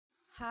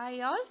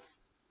Hi all,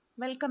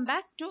 welcome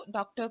back to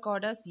Dr.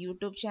 Coder's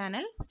YouTube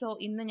channel. So,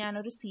 ഇന്ന്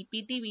ഞാനൊരു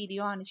CPT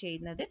video ആണ്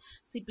ചെയ്യുന്നത്.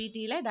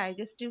 CPTയിലെ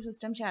ഡൈജസ്റ്റീവ്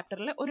സിസ്റ്റം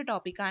ചാപ്റ്ററിലെ ഒരു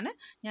ടോപ്പിക്കാണ്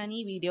ഞാൻ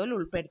ഈ വീഡിയോയിൽ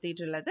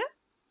ഉൾപ്പെടുത്തിയിട്ടുള്ളത്.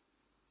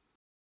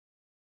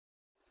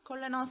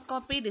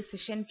 Colonoscopy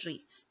decision tree.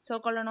 So,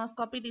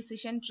 colonoscopy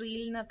decision tree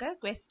എന്നൊക്കെ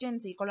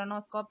questions,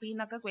 colonoscopy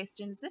എന്നൊക്കെ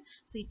questions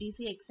CTC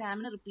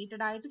examന്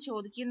repeated ആയിട്ട്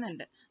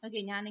ചോദിക്കുന്നുണ്ട്.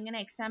 Okay, ഞാനിങ്ങനെ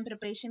exam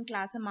preparation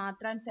class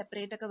മാത്രം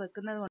separate ഒക്കെ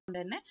വെക്കുന്നത് കൊണ്ട്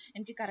തന്നെ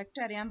എനിക്ക്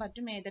കറക്റ്റ് അറിയാൻ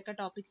പറ്റും ഏതൊക്കെ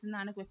ടോപ്പിക്സ്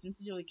നിന്നാണ്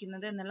ക്വസ്റ്റ്യൻസ്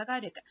ചോദിക്കുന്നത് എന്നുള്ള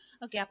കാര്യമൊക്കെ.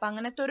 ഓക്കെ, അപ്പം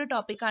അങ്ങനത്തെ ഒരു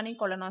ടോപ്പിക്കാണ് ഈ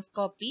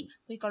കൊളോണോസ്കോപ്പി.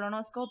 ഈ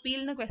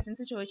കൊളോണോസ്കോപ്പിയിൽ നിന്ന്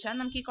ക്വസ്റ്റ്യൻസ് ചോദിച്ചാൽ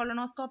നമുക്ക് ഈ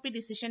കൊളോണോസ്കോപ്പി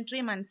ഡിസിഷൻ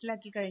ട്രീ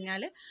മനസ്സിലാക്കി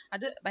കഴിഞ്ഞാൽ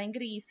അത്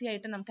ഭയങ്കര ഈസി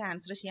ആയിട്ട് നമുക്ക്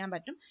ആൻസർ ചെയ്യാൻ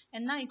പറ്റും.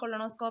 എന്നാൽ ഈ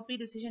കൊളോണോസ്കോപ്പി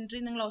ഡിസിഷൻ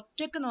ട്രീ നിങ്ങൾ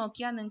ഒറ്റയ്ക്ക്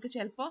നോക്കിയാൽ നിങ്ങൾക്ക്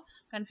ചിലപ്പോൾ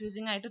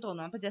കൺഫ്യൂസിംഗ് ആയിട്ട്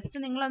തോന്നും. അപ്പോൾ ജസ്റ്റ്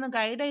നിങ്ങളൊന്ന്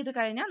ഗൈഡ് ചെയ്ത്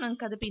കഴിഞ്ഞാൽ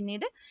നിങ്ങൾക്ക് അത്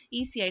പിന്നീട്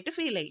ഈസി ആയിട്ട്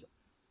ഫീൽ ചെയ്യും.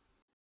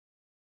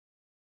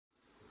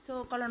 സോ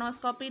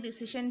കൊളോണോസ്കോപ്പി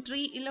ഡിസിഷൻ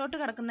ട്രീയിലോട്ട്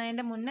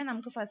കിടക്കുന്നതിൻ്റെ മുന്നേ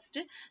നമുക്ക്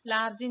ഫസ്റ്റ്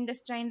ലാർജ്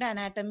ഇൻറ്റസ്റ്റൈൻ്റെ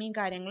അനാറ്റമിയും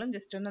കാര്യങ്ങളും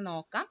ജസ്റ്റ് ഒന്ന്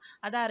നോക്കാം.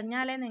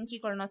 അതറിഞ്ഞാലേ നിങ്ങൾക്ക്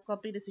ഈ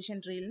കൊളോണോസ്കോപ്പി ഡിസിഷൻ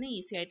ട്രീയിൽ നിന്ന്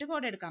ഈസി ആയിട്ട്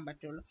കോഡ് എടുക്കാൻ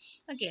പറ്റുള്ളൂ.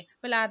 ഓക്കെ,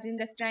 ഇപ്പോൾ ലാർജ്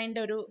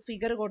ഇൻറ്റസ്റ്റൈൻ്റെ ഒരു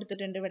ഫിഗർ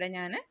കൊടുത്തിട്ടുണ്ട് ഇവിടെ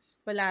ഞാൻ.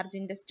 ഇപ്പോൾ ലാർജ്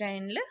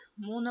ഇൻറ്റസ്റ്റൈനിൽ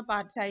 3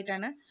 പാർട്സ്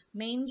ആയിട്ടാണ്,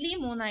 മെയിൻലി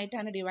 3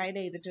 ആയിട്ടാണ് ഡിവൈഡ്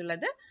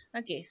ചെയ്തിട്ടുള്ളത്.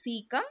 Okay,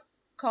 caecum,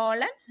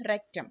 colon,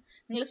 rectum.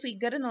 നിങ്ങൾ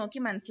ഫിഗർ നോക്കി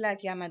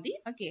മനസ്സിലാക്കിയാൽ മതി.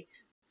 ഓക്കെ,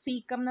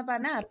 സീക്കം എന്ന്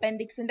പറഞ്ഞാൽ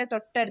അപ്പൻഡിക്സിന്റെ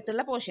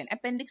തൊട്ടടുത്തുള്ള പോർഷൻ.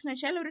 അപ്പൻഡിക്സ് എന്ന്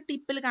വെച്ചാൽ ഒരു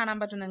ടിപ്പിൽ കാണാൻ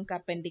പറ്റും നിങ്ങൾക്ക്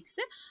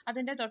അപ്പൻഡിക്സ്.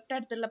 അതിന്റെ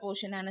തൊട്ടടുത്തുള്ള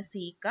പോർഷൻ ആണ്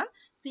സീക്കം.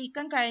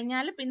 സീക്കം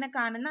കഴിഞ്ഞാൽ പിന്നെ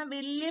കാണുന്ന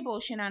വലിയ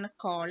പോർഷൻ ആണ്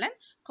കോളൻ.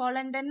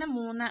 കോളൻ തന്നെ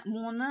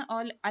മൂന്ന്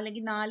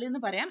അല്ലെങ്കിൽ 4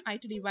 എന്ന് പറയാം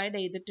ആയിട്ട് ഡിവൈഡ്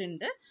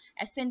ചെയ്തിട്ടുണ്ട്.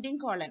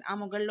 അസെൻഡിങ് കോളൻ, ആ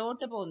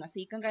മുകളിലോട്ട് പോകുന്ന,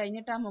 സീക്കം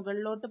കഴിഞ്ഞിട്ട് ആ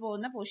മുകളിലോട്ട്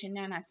പോകുന്ന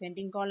പോർഷനാണ്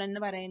അസെൻഡിങ് കോളൻ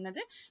എന്ന്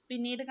പറയുന്നത്.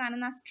 പിന്നീട്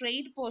കാണുന്ന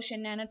സ്ട്രെയിറ്റ്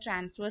പോർഷനാണ്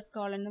ട്രാൻസ്വേഴ്സ്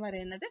കോളൻ എന്ന്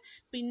പറയുന്നത്.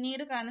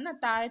 പിന്നീട് കാണുന്ന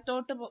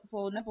താഴത്തോട്ട്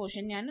പോകുന്ന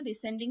പോർഷനാണ്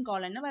ഡിസെൻഡിങ്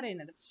കോളൻ എന്ന്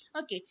പറയുന്നത്.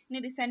 ഓക്കെ, ഇനി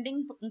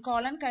ഡിസെൻഡിങ്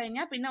കോളൻ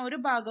കഴിഞ്ഞാൽ പിന്നെ ഒരു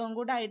ഭാഗവും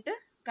കൂടെ ആയിട്ട്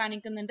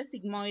കാണിക്കുന്നുണ്ട്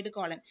സിഗ്മോയിഡ്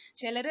കോളൻ.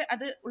 ചിലർ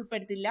അത്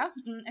ഉൾപ്പെടുത്തില്ല,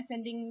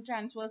 അസെൻഡിങ്,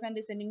 ട്രാൻസ്വേഴ്സ് ആൻഡ്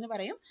ഡിസെൻഡിങ് എന്ന്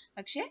പറയും.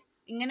 പക്ഷേ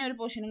ഇങ്ങനെ ഒരു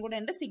പോർഷനും കൂടെ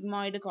ഉണ്ട്,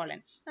 സിഗ്മോയിഡ് കോളൻ.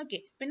 ഓക്കെ,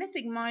 പിന്നെ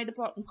സിഗ്മോയിഡ്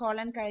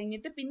കോളൻ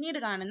കഴിഞ്ഞിട്ട് പിന്നീട്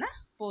കാണുന്ന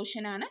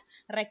പോർഷനാണ്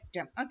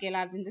rectum. Okay,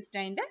 large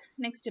ഇൻറ്റസ്റ്റൈൻ്റെ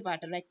next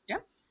part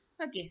rectum.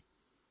 Okay,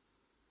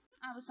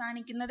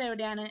 അവസാനിക്കുന്നത്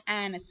എവിടെയാണ്?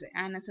 ആനസ്.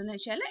 ആനസ് എന്ന്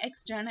വെച്ചാൽ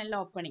എക്സ്റ്റേണൽ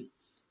ഓപ്പണിംഗ്.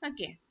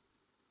 ഓക്കെ,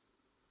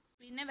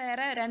 പിന്നെ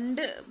വേറെ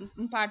 2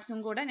 പാർട്സും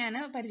കൂടെ ഞാൻ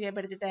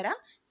പരിചയപ്പെടുത്തി തരാം.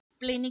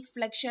 സ്പ്ലീനിക്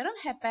ഫ്ലെക്ഷറും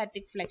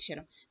ഹെപ്പാറ്റിക്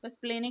ഫ്ലെക്ഷറും. ഇപ്പോൾ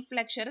സ്പ്ലീനിക്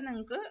ഫ്ലെക്ഷർ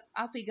നിങ്ങൾക്ക്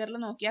ആ ഫിഗറിൽ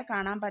നോക്കിയാൽ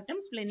കാണാൻ പറ്റും.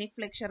 സ്പ്ലീനിക്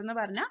ഫ്ലെക്ഷർ എന്ന്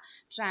പറഞ്ഞാൽ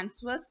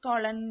ട്രാൻസ്വേഴ്സ്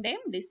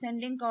കോളന്റെയും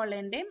ഡിസെൻഡിങ്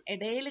കോളന്റെയും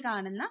ഇടയിൽ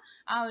കാണുന്ന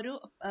ആ ഒരു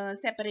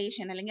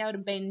സെപ്പറേഷൻ അല്ലെങ്കിൽ ആ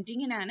ഒരു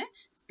ബെൻഡിങ്ങിനാണ്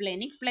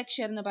സ്പ്ലീനിക്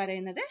ഫ്ലെക്ഷർ എന്ന്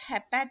പറയുന്നത്.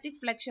 ഹെപ്പാറ്റിക്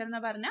ഫ്ലെക്ഷർ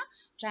എന്ന് പറഞ്ഞാൽ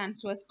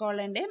ട്രാൻസ്വേഴ്സ്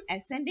കോളന്റെയും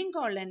അസെൻഡിങ്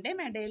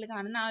കോളന്റെയും ഇടയിൽ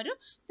കാണുന്ന ആ ഒരു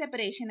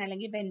സെപ്പറേഷൻ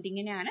അല്ലെങ്കിൽ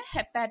ബെൻഡിങ്ങിനാണ്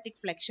ഹെപ്പാറ്റിക്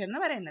ഫ്ലെക്ഷർ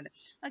എന്ന് പറയുന്നത്.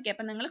 ഓക്കെ,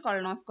 അപ്പം നിങ്ങൾ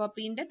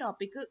കൊളോണോസ്കോപ്പിന്റെ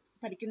ടോപ്പിക്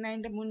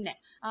പഠിക്കുന്നതിന്റെ മുന്നേ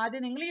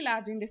ആദ്യം നിങ്ങൾ ഈ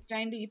ലാർജ്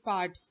ഇൻറ്റസ്റ്റൈൻ്റെ ഈ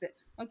പാർട്സ്,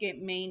 ഓക്കെ,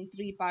 മെയിൻ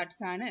 3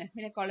 പാർട്സ് ആണ്.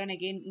 പിന്നെ കോളൻ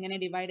അഗെയിൻ ഇങ്ങനെ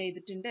ഡിവൈഡ്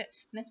ചെയ്തിട്ടുണ്ട്.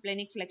 പിന്നെ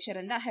സ്പ്ലെനിക് ഫ്ലെക്ഷർ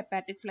എന്താ,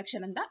 ഹെപ്പാറ്റിക്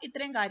ഫ്ലെക്ഷർ എന്താ,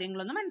 ഇത്രയും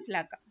കാര്യങ്ങളൊന്ന്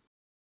മനസ്സിലാക്കാം.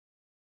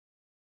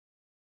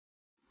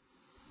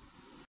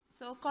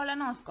 സോ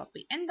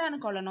കൊളോണോസ്കോപ്പി എന്താണ്?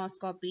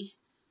 കൊളോണോസ്കോപ്പി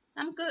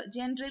നമുക്ക്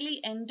ജനറലി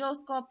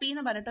എൻഡോസ്കോപ്പി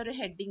എന്ന് പറഞ്ഞിട്ട് ഒരു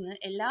ഹെഡിങ്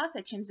എല്ലാ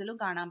സെക്ഷൻസിലും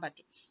കാണാൻ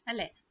പറ്റും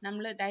അല്ലേ.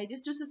 നമ്മൾ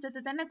ഡൈജസ്റ്റീവ്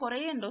സിസ്റ്റത്തിൽ തന്നെ കുറേ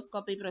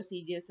എൻഡോസ്കോപ്പി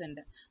പ്രൊസീജിയേഴ്സ്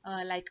ഉണ്ട്.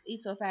 Like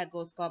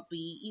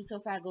ഈസോഫാഗോസ്കോപ്പി,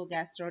 ഈസോഫാഗോ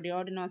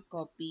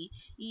ഗാസ്ട്രോഡിയോഡിനോസ്കോപ്പി,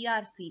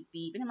 ERCP.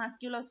 പിന്നെ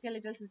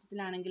മസ്ക്യുലോസ്കെലിറ്റൽ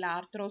സിസ്റ്റത്തിലാണെങ്കിൽ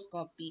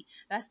ആർത്രോസ്കോപ്പി,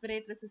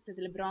 റെസ്പിറേറ്ററി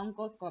സിസ്റ്റത്തിൽ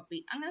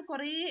ബ്രോങ്കോസ്കോപ്പി. അങ്ങനെ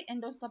കുറേ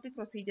എൻഡോസ്കോപ്പി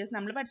പ്രൊസീജിയേഴ്സ്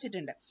നമ്മൾ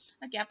പഠിച്ചിട്ടുണ്ട്.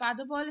 ഓക്കെ, അപ്പോൾ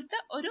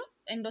അതുപോലത്തെ ഒരു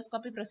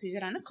എൻഡോസ്കോപ്പി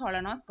പ്രൊസീജിയർ ആണ്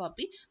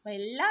കൊളോണോസ്കോപ്പി. അപ്പോൾ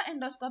എല്ലാ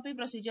എൻഡോസ്കോപ്പി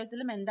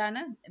പ്രൊസീജിയേഴ്സിലും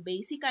എന്താണ്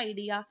ബേസിക്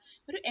ഐഡിയ?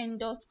 ഒരു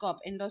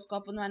എൻഡോസ്കോപ്പ്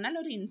എന്ന് പറഞ്ഞാൽ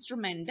ഒരു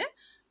ഇൻസ്ട്രുമെന്റ്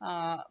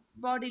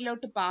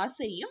ബോഡിയിലോട്ട് പാസ്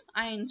ചെയ്യും.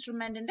 ആ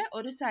ഇൻസ്ട്രുമെന്റിന്റെ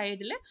ഒരു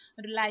സൈഡിൽ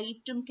ഒരു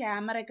ലൈറ്റും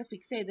ക്യാമറയൊക്കെ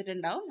ഫിക്സ്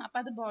ചെയ്തിട്ടുണ്ടാവും. അപ്പം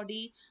അത് ബോഡി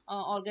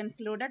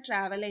ഓർഗൻസിലൂടെ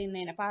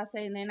പാസ്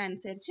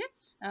ചെയ്യുന്നതിനനുസരിച്ച്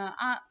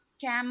ആ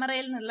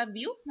ക്യാമറയിൽ നിന്നുള്ള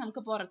വ്യൂ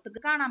നമുക്ക്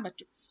പുറത്തേക്ക് കാണാൻ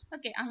പറ്റും.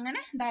 ഓക്കെ,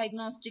 അങ്ങനെ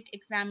ഡയഗ്നോസ്റ്റിക്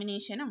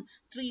എക്സാമിനേഷനും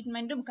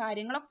ട്രീറ്റ്മെന്റും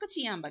കാര്യങ്ങളൊക്കെ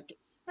ചെയ്യാൻ പറ്റും.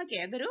 ഓക്കെ,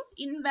 അതൊരു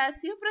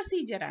ഇൻവാസീവ്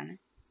പ്രൊസീജിയർ ആണ്.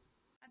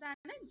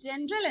 അതാണ്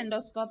ജനറൽ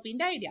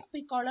എൻഡോസ്കോപ്പിന്റെ ഐഡിയ. അപ്പൊ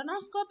ഈ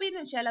കൊളോണോസ്കോപ്പി എന്ന്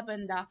വെച്ചാൽ അപ്പൊ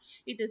എന്താ?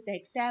 It is the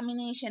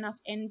examination of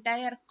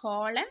entire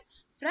colon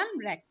from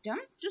rectum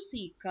to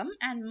cecum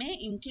and may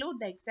include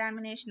the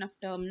examination of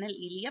terminal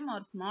ileum or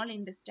small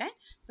intestine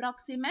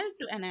proximal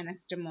to an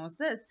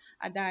anastomosis.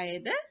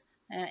 അതായത്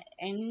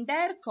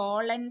entire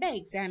കോളന്റെ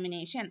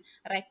examination,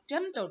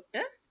 rectum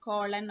തൊട്ട്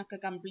colon ഒക്കെ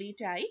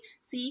complete ആയി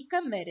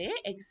caecum വരെ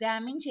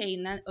examine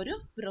ചെയ്യുന്ന ഒരു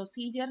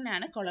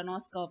പ്രൊസീജിയറിനാണ്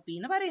colonoscopy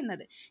എന്ന്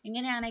പറയുന്നത്.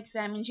 എങ്ങനെയാണ്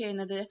എക്സാമിൻ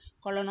ചെയ്യുന്നത്?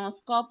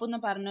 കൊളോണോസ്കോപ്പ് എന്ന്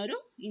പറഞ്ഞൊരു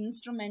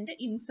ഇൻസ്ട്രുമെന്റ്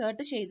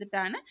ഇൻസേർട്ട്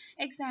ചെയ്തിട്ടാണ്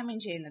എക്സാമിൻ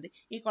ചെയ്യുന്നത്.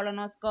 ഈ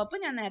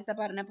കൊളോണോസ്കോപ്പ് ഞാൻ നേരത്തെ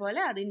പറഞ്ഞ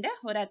പോലെ അതിന്റെ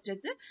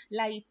ഒരറ്റത്ത്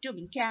ലൈറ്റും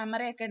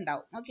ക്യാമറയൊക്കെ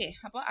ഉണ്ടാവും. ഓക്കെ,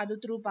 അപ്പോൾ അത്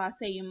ത്രൂ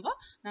പാസ് ചെയ്യുമ്പോൾ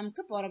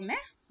നമുക്ക് പുറമെ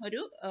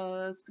ഒരു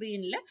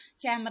സ്ക്രീനിൽ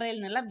ക്യാമറയിൽ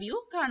നിന്നുള്ള വ്യൂ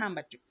കാണാൻ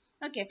പറ്റും.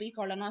 ഓക്കെ, അപ്പോൾ ഈ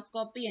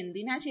കൊളോണോസ്കോപ്പി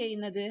എന്തിനാ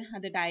ചെയ്യുന്നത്?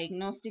 അത്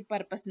ഡയഗ്നോസ്റ്റിക്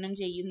പർപ്പസിനും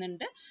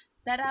ചെയ്യുന്നുണ്ട്,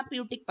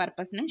 തെറാപ്യൂട്ടിക്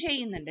പർപ്പസിനും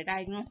ചെയ്യുന്നുണ്ട്.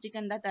 ഡയഗ്നോസ്റ്റിക്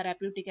എന്താ,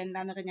 തെറാപ്യൂട്ടിക്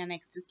എന്താന്നൊക്കെ ഞാൻ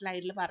നെക്സ്റ്റ്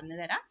സ്ലൈഡിൽ പറഞ്ഞു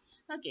തരാം.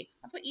 ഓക്കെ,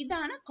 അപ്പൊ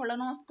ഇതാണ്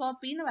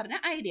കൊളനോസ്കോപ്പി എന്ന് പറഞ്ഞ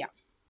ഐഡിയ.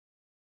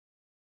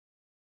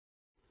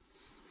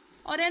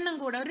 ഒരെണ്ണം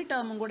കൂടെ, ഒരു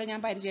ടേമും കൂടെ ഞാൻ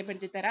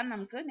പരിചയപ്പെടുത്തി തരാം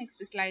നമുക്ക്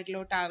നെക്സ്റ്റ്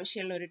സ്ലൈഡിലോട്ട്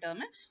ആവശ്യമുള്ള ഒരു ടേം,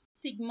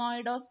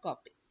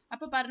 സിഗ്മോയിഡോസ്കോപ്പി.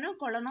 അപ്പൊ പറഞ്ഞു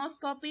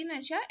കൊളനോസ്കോപ്പി എന്ന്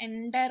വെച്ചാൽ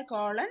എൻറ്റയർ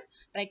കോളൻ,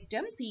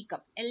 റെക്റ്റം,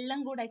 സീക്കം എല്ലാം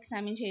കൂടെ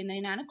എക്സാമിൻ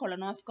ചെയ്യുന്നതിനാണ്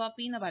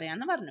കൊളനോസ്കോപ്പി എന്ന്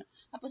പറയാന്ന് പറഞ്ഞു.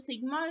 അപ്പൊ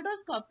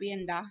സിഗ്മോയിഡോസ്കോപ്പി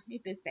എന്താ?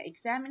 It is the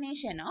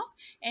examination of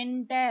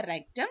entire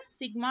rectum,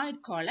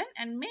 sigmoid colon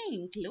and may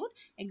include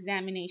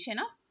examination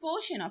of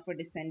portion of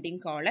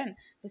descending colon.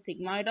 ഇപ്പൊ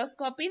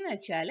സിഗ്മോയിഡോസ്കോപ്പി എന്ന്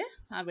വെച്ചാൽ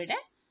അവിടെ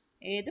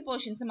ഏത്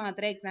പോർഷൻസ്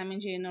മാത്രമേ എക്സാമിൻ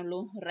ചെയ്യുന്നുള്ളൂ?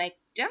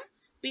 റെക്റ്റം,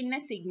 പിന്നെ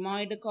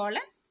സിഗ്മോയിഡ്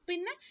കോളൻ,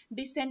 പിന്നെ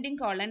ഡിസെൻഡിങ്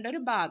കോളന്റെ ഒരു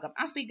ഭാഗം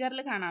ആ ഫിഗറിൽ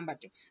കാണാൻ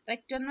പറ്റും.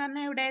 റെക്റ്റം എന്ന്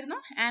പറഞ്ഞാൽ എവിടെയായിരുന്നു?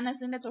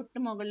 ആനസിന്റെ തൊട്ട്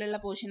മുകളിലുള്ള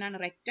പോർഷൻ ആണ്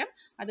റെക്റ്റം.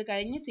 അത്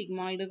കഴിഞ്ഞ്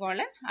സിഗ്മോയിഡ്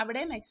കോളൻ,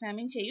 അവിടെയും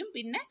എക്സാമിൻ ചെയ്യും.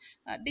 പിന്നെ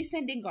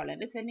ഡിസെൻഡിങ്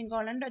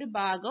കോളന്റെ ഒരു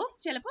ഭാഗവും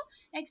ചിലപ്പോൾ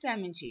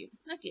എക്സാമിൻ ചെയ്യും.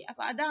 ഓക്കെ,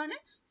 അപ്പൊ അതാണ്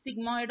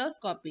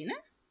സിഗ്മോയിഡോസ്കോപ്പിന്ന്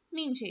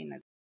മീൻ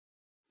ചെയ്യുന്നത്.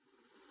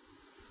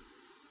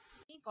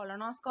 ഈ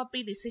കൊളനോസ്കോപ്പി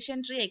ഡിസിഷൻ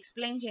ട്രീ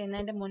എക്സ്പ്ലെയിൻ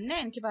ചെയ്യുന്നതിന്റെ മുന്നേ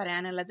എനിക്ക്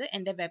പറയാനുള്ളത്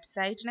എൻ്റെ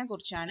വെബ്സൈറ്റിനെ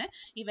കുറിച്ചാണ്.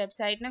 ഈ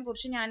വെബ്സൈറ്റിനെ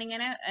കുറിച്ച്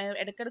ഞാനിങ്ങനെ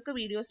ഇടയ്ക്കിടയ്ക്ക്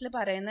വീഡിയോസിൽ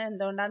പറയുന്നത്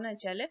എന്തുകൊണ്ടാന്ന്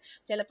വെച്ചാൽ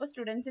ചിലപ്പോൾ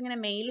സ്റ്റുഡൻസ് ഇങ്ങനെ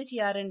മെയിൽ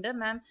ചെയ്യാറുണ്ട്,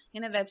 മാം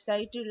ഇങ്ങനെ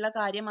വെബ്സൈറ്റിലുള്ള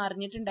കാര്യം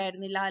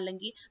അറിഞ്ഞിട്ടുണ്ടായിരുന്നില്ല,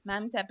 അല്ലെങ്കിൽ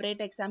മാം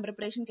സെപ്പറേറ്റ് എക്സാം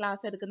പ്രിപ്പറേഷൻ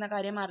ക്ലാസ് എടുക്കുന്ന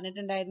കാര്യം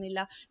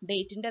അറിഞ്ഞിട്ടുണ്ടായിരുന്നില്ല,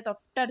 ഡേറ്റിന്റെ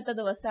തൊട്ടടുത്ത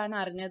ദിവസമാണ്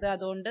അറിഞ്ഞത്,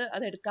 അതുകൊണ്ട്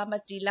അത് എടുക്കാൻ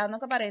പറ്റിയില്ല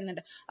എന്നൊക്കെ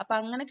പറയുന്നുണ്ട്. അപ്പൊ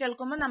അങ്ങനെ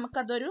കേൾക്കുമ്പോൾ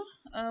നമുക്കതൊരു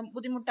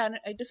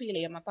ബുദ്ധിമുട്ടായിട്ട് ഫീൽ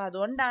ചെയ്യും. അപ്പൊ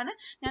അതുകൊണ്ടാണ്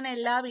ഞാൻ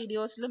എല്ലാ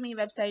വീഡിയോസിലും ഈ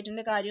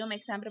വെബ്സൈറ്റിന്റെ കാര്യവും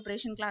എക്സാം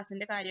പ്രിപ്പറേഷൻ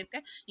ക്ലാസ്സിന്റെ കാര്യമൊക്കെ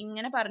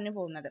ഇങ്ങനെ പറഞ്ഞു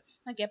പോകുന്നത്.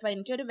 ഓക്കെ, അപ്പൊ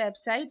എനിക്കൊരു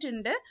വെബ്സൈറ്റ്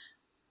ഉണ്ട്,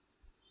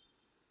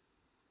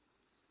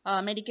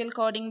 മെഡിക്കൽ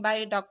കോഡിംഗ് ബൈ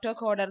ഡോക്ടർ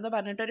കോഡർ എന്ന്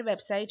പറഞ്ഞിട്ടൊരു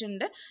വെബ്സൈറ്റ്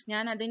ഉണ്ട്.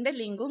 ഞാൻ അതിന്റെ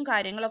ലിങ്കും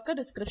കാര്യങ്ങളൊക്കെ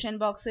ഡിസ്ക്രിപ്ഷൻ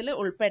ബോക്സിൽ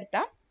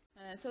ഉൾപ്പെടുത്താം.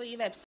 സോ ഈ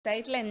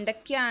വെബ്സൈറ്റിൽ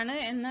എന്തൊക്കെയാണ്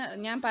എന്ന്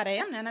ഞാൻ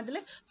പറയാം. ഞാനതിൽ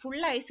full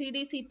ICD,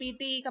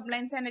 CPT,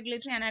 compliance and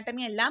regulatory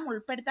anatomy എല്ലാം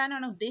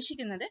ഉൾപ്പെടുത്താനാണ്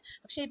ഉദ്ദേശിക്കുന്നത്.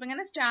 പക്ഷെ ഇപ്പം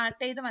ഇങ്ങനെ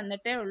സ്റ്റാർട്ട് ചെയ്ത്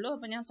വന്നിട്ടേ ഉള്ളൂ.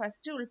 അപ്പം ഞാൻ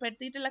ഫസ്റ്റ്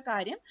ഉൾപ്പെടുത്തിയിട്ടുള്ള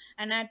കാര്യം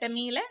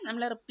അനാട്ടമിയിലെ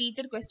നമ്മൾ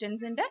റിപ്പീറ്റഡ്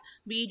ക്വസ്റ്റ്യൻസിന്റെ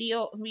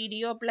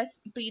വീഡിയോ പ്ലസ്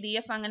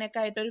PDF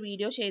അങ്ങനെയൊക്കെ ആയിട്ടൊരു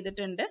വീഡിയോ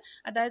ചെയ്തിട്ടുണ്ട്.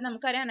 അതായത്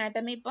നമുക്കറിയാം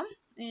അനാട്ടമി ഇപ്പം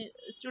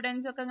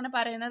സ്റ്റുഡൻസ് ഒക്കെ അങ്ങനെ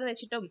പറയുന്നത്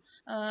വെച്ചിട്ടും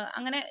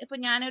അങ്ങനെ ഇപ്പൊ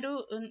ഞാനൊരു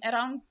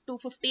അറൌണ്ട്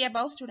 250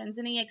 അബവ്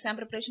സ്റ്റുഡൻസിന് ഈ എക്സാം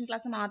പ്രിപ്പറേഷൻ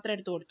ക്ലാസ് മാത്രം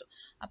എടുത്തു കൊടുത്തു.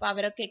 അപ്പൊ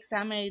അവരൊക്കെ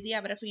എക്സാം എഴുതി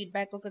അവരുടെ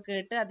ഫീഡ്ബാക്ക് ഒക്കെ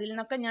കേട്ട് അതിൽ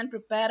നിന്നൊക്കെ ഞാൻ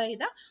പ്രിപ്പയർ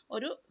ചെയ്ത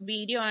ഒരു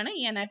വീഡിയോ ആണ്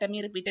ഈ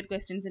അനാട്ടമി റിപ്പീറ്റഡ്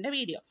ക്വസ്റ്റ്യൻസിന്റെ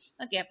വീഡിയോ.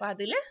 ഓക്കെ, അപ്പൊ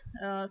അതിൽ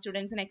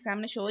സ്റ്റുഡൻസിന്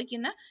എക്സാമിന്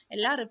ചോദിക്കുന്ന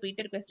എല്ലാ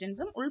റിപ്പീറ്റഡ്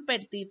ക്വസ്റ്റ്യൻസും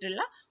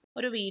ഉൾപ്പെടുത്തിയിട്ടുള്ള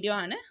ഒരു വീഡിയോ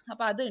ആണ്.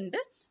 അപ്പൊ അതുണ്ട്.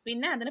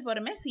 പിന്നെ അതിന്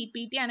പുറമെ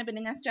CPT ആണ്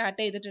പിന്നെ ഞാൻ സ്റ്റാർട്ട്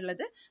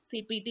ചെയ്തിട്ടുള്ളത്.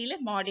 CPTയിൽ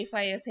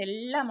മോഡിഫയേഴ്സ്,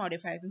 എല്ലാ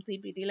മോഡിഫയേഴ്സും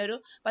CPTയിൽ ഒരു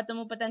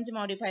 10-35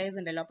 മോഡിഫയേഴ്സ്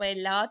ഉണ്ടല്ലോ. അപ്പൊ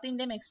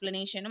എല്ലാത്തിന്റെയും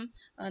എക്സ്പ്ലനേഷനും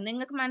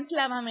നിങ്ങൾക്ക്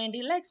മനസ്സിലാവാൻ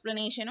വേണ്ടിയുള്ള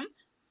എക്സ്പ്ലനേഷനും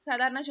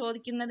സാധാരണ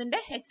ചോദിക്കുന്നതിന്റെ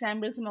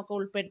എക്സാമ്പിൾസും ഒക്കെ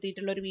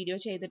ഉൾപ്പെടുത്തിയിട്ടുള്ള ഒരു വീഡിയോ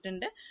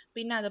ചെയ്തിട്ടുണ്ട്.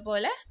 പിന്നെ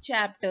അതുപോലെ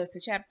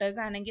ചാപ്റ്റേഴ്സ്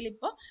ആണെങ്കിൽ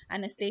ഇപ്പോൾ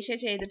അനസ്തേഷ്യ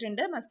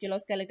ചെയ്തിട്ടുണ്ട്,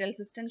 മസ്ക്യുലോസ്കെലറ്റൽ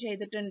സിസ്റ്റം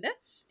ചെയ്തിട്ടുണ്ട്,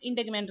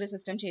 ഇന്റഗ്യുമെന്ററി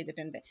സിസ്റ്റം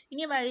ചെയ്തിട്ടുണ്ട്.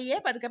 ഇനി വഴിയെ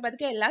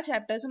പതുക്കെ എല്ലാ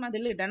ചാപ്റ്റേഴ്സും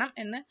അതിൽ ഇടണം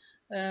എന്ന്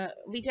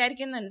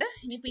വിചാരിക്കുന്നുണ്ട്.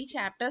 ഇനിയിപ്പോൾ ഈ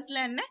ചാപ്റ്റേഴ്സിൽ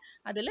തന്നെ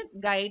അതിൽ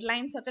ഗൈഡ്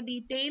ലൈൻസ് ഒക്കെ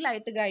ഡീറ്റെയിൽ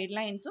ആയിട്ട് ഗൈഡ്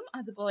ലൈൻസും,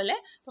 അതുപോലെ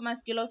ഇപ്പോൾ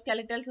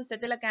മസ്ക്യുലോസ്കെലറ്റൽ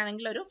സിസ്റ്റത്തിലൊക്കെ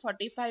ആണെങ്കിൽ ഒരു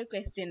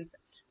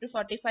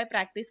 45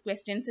 പ്രാക്ടീസ്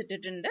ക്വസ്റ്റ്യൻസ്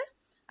ഇട്ടിട്ടുണ്ട്.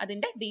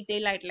 അതിന്റെ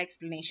ഡീറ്റെയിൽ ആയിട്ടുള്ള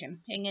എക്സ്പ്ലനേഷൻ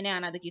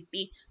എങ്ങനെയാണ് അത്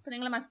കിട്ടി. അപ്പൊ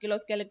നിങ്ങൾ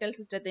മസ്ക്യുലോസ്കെലറ്റൽ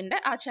സിസ്റ്റത്തിന്റെ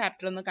ആ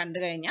ചാപ്റ്റർ ഒന്ന്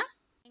കണ്ടു കഴിഞ്ഞാൽ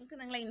നിങ്ങൾക്ക്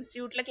നിങ്ങളെ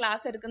ഇൻസ്റ്റിറ്റ്യൂട്ടിൽ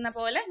ക്ലാസ് എടുക്കുന്ന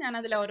പോലെ ഞാൻ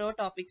അതിൽ ഓരോ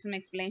ടോപ്പിക്സും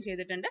എക്സ്പ്ലെയിൻ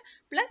ചെയ്തിട്ടുണ്ട്.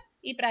 പ്ലസ്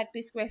ഈ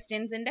പ്രാക്ടീസ്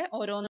ക്വസ്റ്റ്യൻസിന്റെ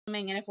ഓരോന്നും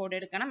എങ്ങനെ കോഡ്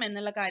എടുക്കണം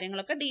എന്നുള്ള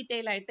കാര്യങ്ങളൊക്കെ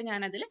ഡീറ്റെയിൽ ആയിട്ട് ഞാൻ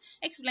അതിൽ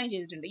എക്സ്പ്ലെയിൻ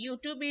ചെയ്തിട്ടുണ്ട്.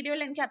 യൂട്യൂബ്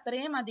വീഡിയോയിൽ എനിക്ക്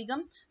അത്രയും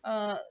അധികം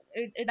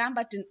ഇടാൻ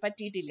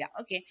പറ്റിയിട്ടില്ല.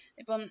 ഓക്കെ,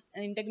 ഇപ്പം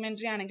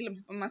ഇന്റഗ്യുമെന്ററി ആണെങ്കിലും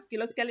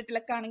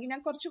മസ്ക്യുലോസ്കെലറ്റലൊക്കെ ആണെങ്കിൽ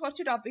ഞാൻ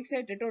കുറച്ച്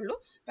ടോപ്പിക്സ് ഇട്ടിട്ടുള്ളൂ.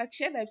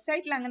 പക്ഷെ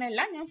വെബ്സൈറ്റിൽ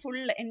അങ്ങനെയല്ല, ഞാൻ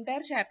ഫുൾ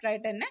എൻറ്റയർ ചാപ്റ്റർ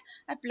ആയിട്ട് തന്നെ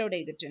അപ്ലോഡ്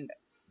ചെയ്തിട്ടുണ്ട്.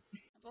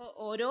 അപ്പോൾ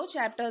ഓരോ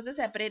ചാപ്റ്റേഴ്സ്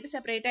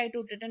സെപ്പറേറ്റ് ആയിട്ട്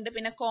ഇട്ടിട്ടുണ്ട്.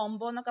 പിന്നെ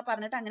കോംബോ എന്നൊക്കെ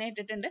പറഞ്ഞിട്ട് അങ്ങനെ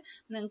ഇട്ടിട്ടുണ്ട്.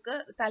 നിങ്ങൾക്ക്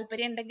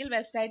താല്പര്യം ഉണ്ടെങ്കിൽ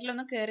വെബ്സൈറ്റിൽ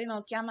ഒന്ന് കയറി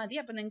നോക്കിയാൽ മതി.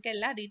 അപ്പോൾ നിങ്ങൾക്ക്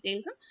എല്ലാ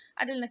ഡീറ്റെയിൽസും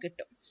അതിൽ നിന്ന്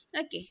കിട്ടും.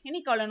 ഓക്കെ,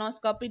 ഇനി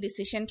കൊളനോസ്കോപ്പി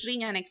ഡിസിഷൻ ട്രീ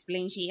ഞാൻ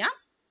എക്സ്പ്ലെയിൻ ചെയ്യാം.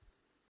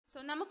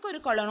 സോ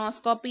നമുക്കൊരു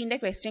കൊളനോസ്കോപ്പിന്റെ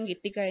ക്വസ്റ്റ്യൻ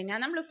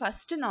കിട്ടിക്കഴിഞ്ഞാൽ നമ്മൾ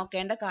ഫസ്റ്റ്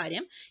നോക്കേണ്ട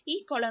കാര്യം ഈ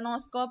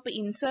കൊളനോസ്കോപ്പ്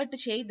ഇൻസേർട്ട്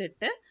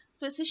ചെയ്തിട്ട്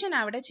ഫിസിഷ്യൻ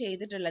അവിടെ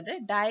ചെയ്തിട്ടുള്ളത്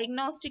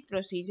ഡയഗ്നോസ്റ്റിക്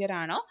പ്രൊസീജിയർ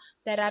ആണോ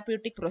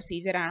തെറാപ്യൂട്ടിക്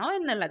പ്രൊസീജിയർ ആണോ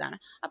എന്നുള്ളതാണ്.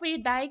 അപ്പോൾ ഈ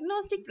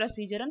ഡയഗ്നോസ്റ്റിക്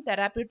പ്രൊസീജിയറും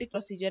തെറാപ്യൂട്ടിക്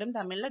പ്രൊസീജിയറും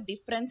തമ്മിലുള്ള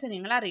ഡിഫറൻസ്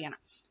നിങ്ങൾ അറിയണം.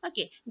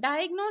 ഓക്കെ,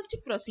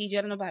 ഡയഗ്നോസ്റ്റിക്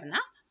പ്രൊസീജിയർ എന്ന്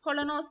പറഞ്ഞാൽ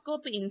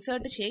കൊളനോസ്കോപ്പ്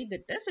ഇൻസേർട്ട്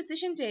ചെയ്തിട്ട്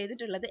ഫിസിഷ്യൻ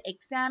ചെയ്തിട്ടുള്ളത്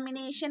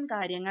എക്സാമിനേഷൻ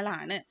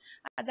കാര്യങ്ങളാണ്.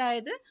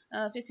 അതായത്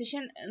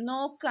ഫിസിഷ്യൻ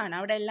നോക്കുകയാണ്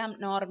അവിടെ എല്ലാം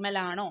നോർമൽ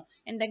ആണോ,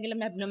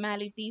 എന്തെങ്കിലും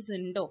അബ്നോർമാലിറ്റീസ്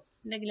ഉണ്ടോ,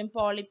 എന്തെങ്കിലും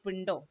പോളിപ്പ്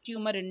ഉണ്ടോ,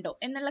 ട്യൂമർ ഉണ്ടോ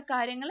എന്നുള്ള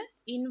കാര്യങ്ങൾ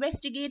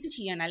ഇൻവെസ്റ്റിഗേറ്റ്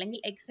ചെയ്യാണ്, അല്ലെങ്കിൽ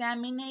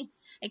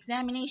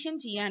എക്സാമിനേഷൻ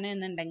ചെയ്യാണ്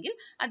എന്നുണ്ടെങ്കിൽ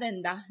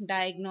അതെന്താ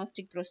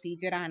ഡയഗ്നോസ്റ്റിക്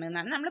പ്രൊസീജിയർ ആണ്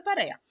എന്നാണ് നമ്മൾ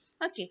പറയാം.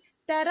 ഓക്കെ,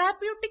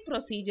 തെറാപ്യൂട്ടിക്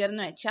പ്രൊസീജിയർ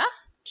എന്ന് വെച്ചാൽ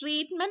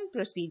ട്രീറ്റ്മെന്റ്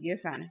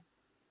പ്രൊസീജിയേഴ്സ് ആണ്.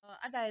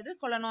 അതായത്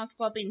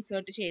കൊളനോസ്കോപ്പ്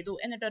ഇൻസേർട്ട് ചെയ്തു,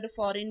 എന്നിട്ട് ഒരു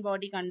ഫോറിൻ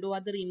ബോഡി കണ്ടു,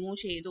 അത് റിമൂവ്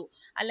ചെയ്തു,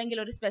 അല്ലെങ്കിൽ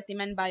ഒരു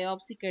സ്പെസിമെൻ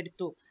ബയോപ്സിക്ക്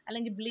എടുത്തു,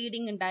 അല്ലെങ്കിൽ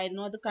ബ്ലീഡിംഗ്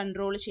ഉണ്ടായിരുന്നു അത്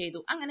കൺട്രോൾ ചെയ്തു,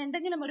 അങ്ങനെ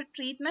എന്തെങ്കിലും ഒരു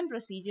ട്രീറ്റ്മെന്റ്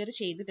പ്രൊസീജിയർ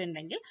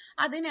ചെയ്തിട്ടുണ്ടെങ്കിൽ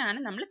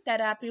അതിനാണ് നമ്മൾ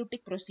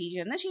തെറാപ്യൂട്ടിക്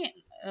പ്രൊസീജിയർ എന്ന്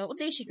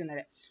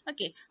ഉദ്ദേശിക്കുന്നത്.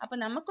 ഓക്കെ, അപ്പൊ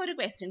നമുക്കൊരു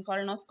ക്വസ്റ്റ്യൻ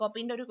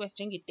കൊളനോസ്കോപ്പിന്റെ ഒരു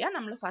ക്വസ്റ്റ്യൻ കിട്ടിയാൽ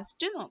നമ്മൾ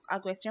ഫസ്റ്റ് ആ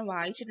ക്വസ്റ്റ്യൻ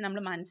വായിച്ചിട്ട്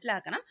നമ്മൾ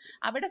മനസ്സിലാക്കണം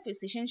അവിടെ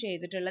ഫിസിഷ്യൻ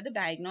ചെയ്തിട്ടുള്ളത്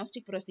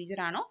ഡയഗ്നോസ്റ്റിക്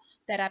പ്രൊസീജിയർ ആണോ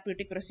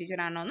തെറാപ്യൂട്ടിക്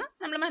പ്രൊസീജിയർ ആണോ എന്ന്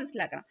നമ്മൾ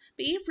മനസ്സിലാക്കണം.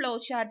 അപ്പൊ ഈ ഫ്ലോ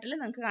ചാർട്ടിൽ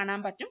നിങ്ങൾക്ക്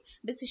കാണാൻ പറ്റും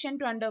ഡിസിഷൻ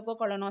ടു അണ്ടർഗോ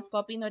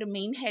കൊളനോസ്കോപ്പി എന്നൊരു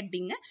മെയിൻ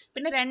ഹെഡിങ്,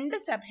 പിന്നെ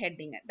 2 സബ്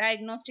ഹെഡിങ്,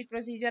 ഡയഗ്നോസ്റ്റിക്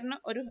പ്രൊസീജിയറിന്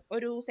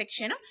ഒരു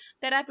സെക്ഷനും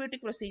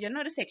തെറാപ്യൂട്ടിക് പ്രൊസീജിയറിന്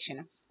ഒരു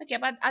സെക്ഷനും. ഓക്കെ,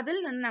 അപ്പൊ അതിൽ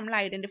നിന്ന് നമ്മൾ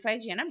ഐഡന്റിഫൈ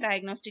ചെയ്യണം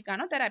ഡയഗ്നോസ്റ്റിക്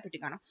ആണോ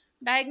തെറാപ്യൂട്ടിക് ആണോ.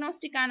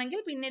 ഡയഗ്നോസ്റ്റിക് ആണെങ്കിൽ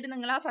പിന്നീട്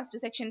നിങ്ങൾ ആ ഫസ്റ്റ്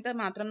സെക്ഷനത്തെ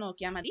മാത്രം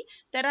നോക്കിയാൽ മതി,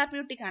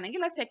 തെറാപ്യൂട്ടിക്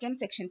ആണെങ്കിൽ ആ സെക്കൻഡ്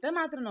സെക്ഷനത്തെ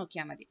മാത്രം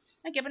നോക്കിയാൽ മതി.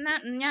 ഓക്കെ, അപ്പൊ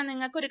ഞാൻ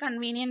നിങ്ങൾക്ക് ഒരു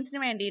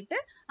കൺവീനിയൻസിന് വേണ്ടിയിട്ട്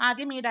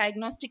ആദ്യം ഈ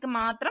ഡയഗ്നോസ്റ്റിക്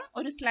മാത്രം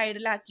ഒരു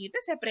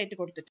സ്ലൈഡിലാക്കിയിട്ട് സെപ്പറേറ്റ്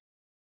കൊടുത്തിട്ടുണ്ട്.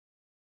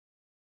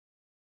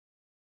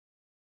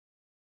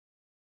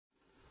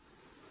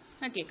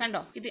 ഓക്കെ,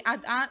 കണ്ടോ, ഇത്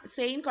ആ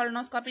സെയിം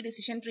കൊളനോസ്കോപ്പി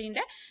ഡിസിഷൻ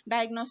ട്രീന്റെ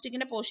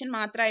ഡയഗ്നോസ്റ്റിക്കിന്റെ പോർഷൻ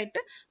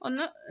മാത്രമായിട്ട്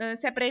ഒന്ന്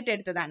സെപ്പറേറ്റ്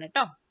എടുത്തതാണ്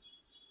കേട്ടോ.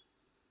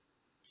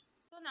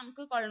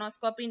 നമുക്ക്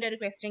കൊളനോസ്കോപ്പിന്റെ ഒരു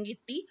ക്വസ്റ്റ്യൻ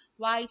കിട്ടി,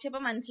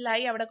 വായിച്ചപ്പോൾ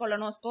മനസ്സിലായി അവിടെ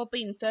കൊളനോസ്കോപ്പ്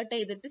ഇൻസേർട്ട്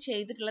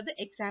ചെയ്തിട്ടുള്ളത്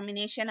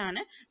എക്സാമിനേഷൻ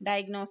ആണ്,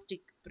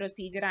 ഡയഗ്നോസ്റ്റിക്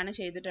പ്രൊസീജിയർ ആണ്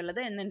ചെയ്തിട്ടുള്ളത്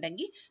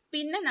എന്നുണ്ടെങ്കിൽ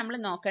പിന്നെ നമ്മൾ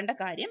നോക്കേണ്ട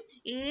കാര്യം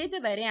ഏത്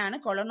വരെയാണ്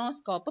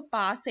കൊളനോസ്കോപ്പ്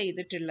പാസ്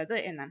ചെയ്തിട്ടുള്ളത്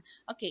എന്നാണ്.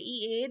 ഓക്കെ, ഈ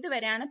ഏത്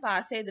വരെയാണ്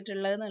പാസ്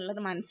ചെയ്തിട്ടുള്ളത്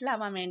എന്നുള്ളത്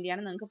മനസ്സിലാവാൻ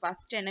വേണ്ടിയാണ് നിങ്ങൾക്ക്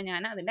ഫസ്റ്റ് തന്നെ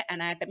ഞാൻ അതിന്റെ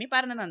അനാട്ടമി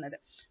പറഞ്ഞു തന്നത്.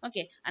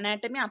 ഓക്കെ,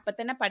 അനാട്ടമി അപ്പം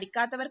തന്നെ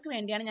പഠിക്കാത്തവർക്ക്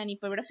വേണ്ടിയാണ് ഞാൻ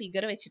ഇപ്പോൾ ഇവിടെ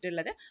ഫിഗർ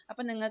വെച്ചിട്ടുള്ളത്,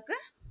 അപ്പൊ നിങ്ങൾക്ക്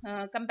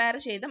കമ്പയർ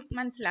ചെയ്ത്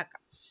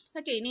മനസ്സിലാക്കാം.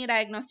 ഓക്കെ, ഇനി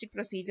diagnostic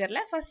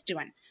പ്രൊസീജിയറിലെ first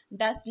one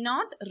does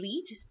not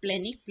reach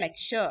splenic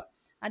flexure.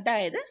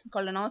 അതായത്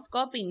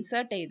കൊളനോസ്കോപ്പ്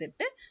ഇൻസേർട്ട്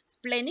ചെയ്തിട്ട്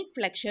സ്പ്ലെനിക്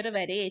ഫ്ലെക്ചർ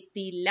വരെ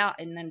എത്തിയില്ല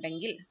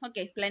എന്നുണ്ടെങ്കിൽ,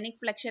 ഓക്കെ, സ്പ്ലെനിക്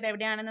ഫ്ലെക്ചർ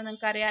എവിടെയാണെന്ന്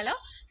നിങ്ങൾക്ക് അറിയാലോ,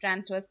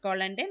 ട്രാൻസ്വേഴ്സ്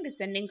കോളന്റെയും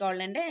ഡിസെൻഡിങ്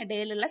കോളന്റെയും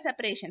ഇടയിലുള്ള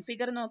സെപ്പറേഷൻ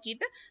ഫിഗർ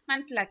നോക്കിയിട്ട്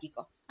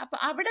മനസ്സിലാക്കിക്കോ. അപ്പൊ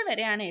അവിടെ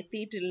വരെയാണ്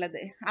എത്തിയിട്ടുള്ളത്,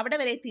 അവിടെ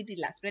വരെ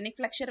എത്തിയിട്ടില്ല, സ്പ്ലെനിക്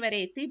ഫ്ലെക്ചർ വരെ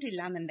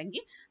എത്തിയിട്ടില്ല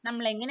എന്നുണ്ടെങ്കിൽ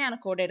നമ്മൾ എങ്ങനെയാണ്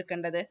കോഡ്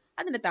എടുക്കേണ്ടത്,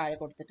 അതിന്റെ താഴെ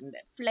കൊടുത്തിട്ടുണ്ട്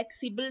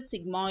ഫ്ലെക്സിബിൾ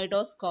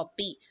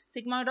സിഗ്മോയിഡോസ്കോപ്പി.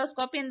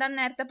 സിഗ്മോയിഡോസ്കോപ്പി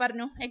എന്താണെന്ന് നേരത്തെ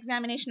പറഞ്ഞു,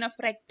 examination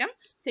of rectum,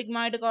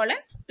 sigmoid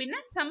colon,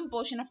 പിന്നെ some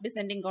portion of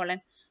descending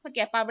colon. Okay,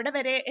 അപ്പൊ അവിടെ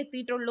വരെ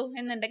എത്തിയിട്ടുള്ളൂ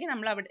എന്നുണ്ടെങ്കിൽ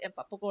നമ്മൾ അവിടെ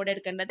കോഡ്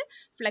എടുക്കേണ്ടത്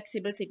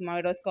ഫ്ലെക്സിബിൾ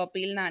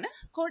സിഗ്മോയിഡോസ്കോപ്പിയിൽ നിന്നാണ്.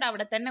 കോഡ്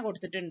അവിടെ തന്നെ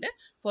കൊടുത്തിട്ടുണ്ട്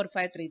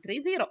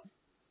 45330.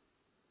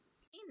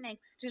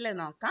 നെക്സ്റ്റില്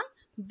നോക്കാം,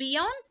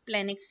 beyond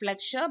splenic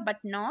flexure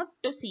but not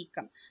to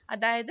caecum.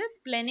 അതായത്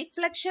സ്പ്ലെനിക്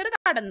ഫ്ലെക്ചർ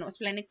കടന്നു,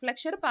 സ്പ്ലെനിക്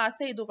ഫ്ലെക്ചർ പാസ്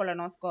ചെയ്തു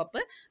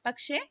കൊളനോസ്കോപ്പ്,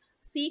 പക്ഷേ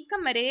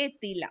സീക്കം വരെ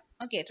എത്തിയില്ല.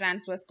 ഓക്കെ,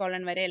 ട്രാൻസ്വേഴ്സ്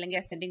കോളൻ വരെ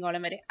അല്ലെങ്കിൽ അസെൻഡിങ്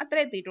കോളൻ വരെ അത്ര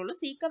എത്തിയിട്ടുള്ളൂ,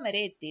 സീക്കം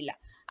വരെ എത്തിയില്ല.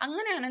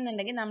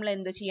 അങ്ങനെയാണെന്നുണ്ടെങ്കിൽ നമ്മൾ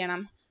എന്ത്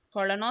ചെയ്യണം,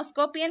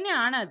 കൊളനോസ്കോപ്പി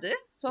തന്നെയാണ് അത്.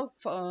 സോ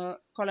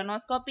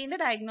കൊളനോസ്കോപ്പിന്റെ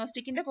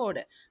ഡയഗ്നോസ്റ്റിക്കിന്റെ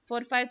കോഡ്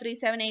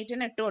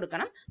 45378 ഇട്ട്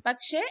കൊടുക്കണം.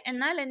 പക്ഷേ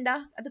എന്നാൽ എന്താ,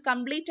 അത്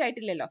കംപ്ലീറ്റ്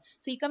ആയിട്ടില്ലല്ലോ,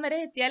 സീക്കം വരെ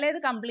എത്തിയാലേ അത്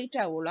കംപ്ലീറ്റ്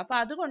ആവുള്ളൂ. അപ്പൊ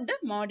അതുകൊണ്ട്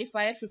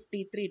മോഡിഫയർ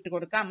 53 ഇട്ട്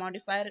കൊടുക്കാം.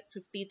 മോഡിഫയർ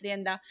 53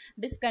 എന്താ,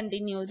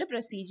 ഡിസ്കണ്ടിന്യൂഡ്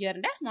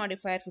പ്രൊസീജിയറിന്റെ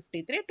മോഡിഫയർ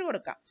 53 ഇട്ട്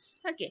കൊടുക്കാം.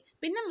 ഓക്കെ,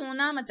 പിന്നെ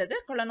മൂന്നാമത്തത്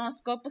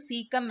കൊളനോസ്കോപ്പ്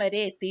സീക്കം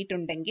വരെ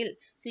എത്തിയിട്ടുണ്ടെങ്കിൽ,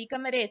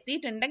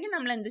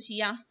 നമ്മൾ എന്ത്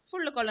ചെയ്യാം,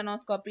 ഫുള്ള്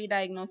കൊളനോസ്കോപ്പി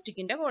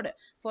ഡയഗ്നോസ്റ്റിക്കിന്റെ കോഡ്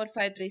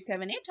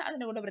 45378,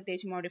 അതിന്റെ കൂടെ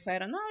പ്രത്യേകിച്ച്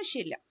മോഡിഫയർ ഒന്നും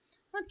ആവശ്യമില്ല.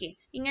 ഓക്കെ,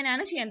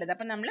 ഇങ്ങനെയാണ് ചെയ്യേണ്ടത്.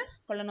 അപ്പൊ നമ്മൾ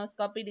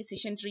കൊളനോസ്കോപ്പി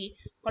ഡിസിഷൻ ട്രീ,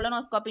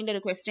 കൊളനോസ്കോപ്പിന്റെ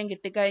ഒരു ക്വസ്റ്റ്യൻ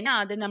കിട്ടിക്കഴിഞ്ഞാൽ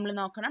ആദ്യം നമ്മൾ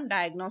നോക്കണം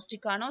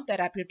ഡയഗ്നോസ്റ്റിക് ആണോ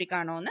തെറാപ്യൂട്ടിക്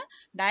ആണോ എന്ന്.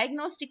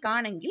 ഡയഗ്നോസ്റ്റിക്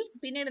ആണെങ്കിൽ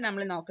പിന്നീട്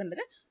നമ്മൾ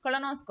നോക്കേണ്ടത്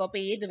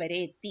കൊളനോസ്കോപ്പ് ഏത് വരെ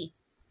എത്തി.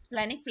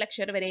 സ്പ്ലെനിക്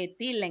ഫ്ലെക്ചർ വരെ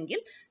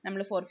എത്തിയില്ലെങ്കിൽ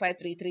നമ്മൾ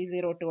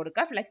 45330 ഇട്ട്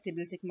കൊടുക്കുക.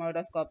 ഫ്ലെക്സിബിൾ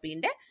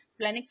സിഗ്മോയിഡോസ്കോപ്പിന്റെ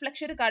സ്പ്ലെനിക്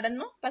ഫ്ലെക്ചർ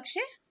കടന്നു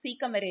പക്ഷേ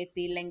സീക്കം വരെ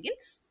എത്തിയില്ലെങ്കിൽ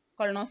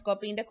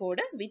കൊളനോസ്കോപ്പിന്റെ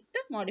കോഡ് വിത്ത്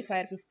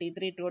മോഡിഫയർ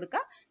 53 ഇട്ട്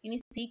കൊടുക്കുക. ഇനി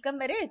സീക്കം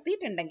വരെ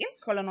എത്തിയിട്ടുണ്ടെങ്കിൽ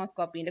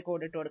കൊളനോസ്കോപ്പിന്റെ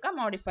കോഡ് ഇട്ട് കൊടുക്കുക,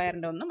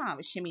 മോഡിഫയറിന്റെ ഒന്നും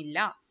ആവശ്യമില്ല.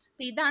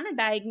 അപ്പൊ ഇതാണ്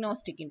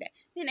ഡയഗ്നോസ്റ്റിക്കിന്റെ.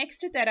 ഇനി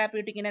നെക്സ്റ്റ്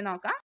തെറാപ്യൂട്ടിക്കിന്റെ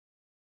നോക്കാം.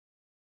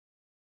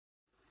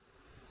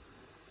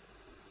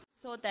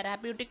 സോ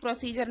തെറാപ്യൂട്ടിക്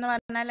പ്രൊസീജിയർ എന്ന്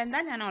പറഞ്ഞാൽ എന്താ,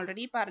 ഞാൻ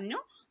ഓൾറെഡി പറഞ്ഞു.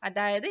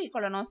 അതായത് ഈ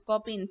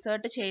കൊളനോസ്കോപ്പ്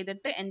ഇൻസേർട്ട്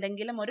ചെയ്തിട്ട്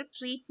എന്തെങ്കിലും ഒരു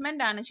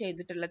ട്രീറ്റ്മെന്റ് ആണ്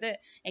ചെയ്തിട്ടുള്ളത്.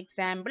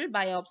 എക്സാമ്പിൾ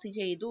ബയോപ്സി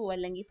ചെയ്തു,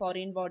 അല്ലെങ്കിൽ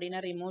ഫോറിൻ ബോഡിനെ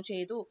റിമൂവ്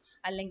ചെയ്തു,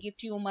 അല്ലെങ്കിൽ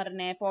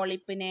ട്യൂമറിനെ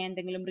പോളിപ്പിനെ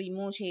എന്തെങ്കിലും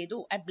റിമൂവ് ചെയ്തു,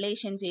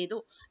 അബ്ലേഷൻ ചെയ്തു,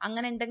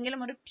 അങ്ങനെ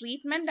എന്തെങ്കിലും ഒരു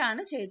ട്രീറ്റ്മെന്റ്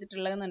ആണ്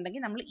ചെയ്തിട്ടുള്ളത്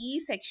എന്നുണ്ടെങ്കിൽ നമ്മൾ ഈ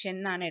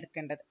സെക്ഷനിലാണ്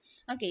എടുക്കേണ്ടത്.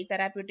 ഓക്കെ, ഈ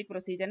തെറാപ്യൂട്ടിക്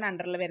പ്രൊസീജിയറിന്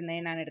അണ്ടറിൽ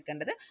വരുന്നതിനാണ്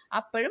എടുക്കേണ്ടത്.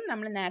 അപ്പോഴും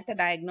നമ്മൾ നേരത്തെ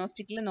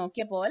ഡയഗ്നോസ്റ്റിക്കിൽ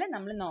നോക്കിയ പോലെ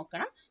നമ്മൾ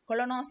നോക്കണം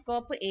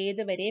കൊളനോസ്കോപ്പ്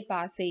ഏത് വരെ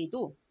പാസ്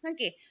ചെയ്തു.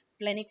 ഓക്കെ,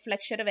 സ്പ്ലെനിക്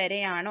ഫ്ലെക്ചർ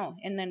വരെയാണോ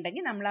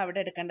എന്നുണ്ടെങ്കിൽ നമ്മൾ അവിടെ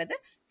എടുക്കേണ്ടത്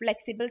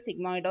ഫ്ലെക്സിബിൾ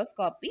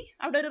സിഗ്മോയിഡോസ്കോപ്പി.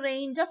 അവിടെ ഒരു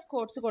റേഞ്ച് ഓഫ്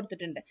കോഡ്സ്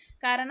കൊടുത്തിട്ടുണ്ട്.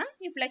 കാരണം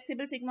ഈ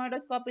ഫ്ലെക്സിബിൾ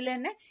സിഗ്മോയിഡോസ്കോപ്പിൽ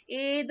തന്നെ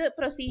ഏത്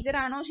പ്രൊസീജിയർ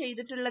ആണോ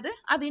ചെയ്തിട്ടുള്ളത്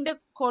അതിന്റെ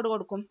കോഡ്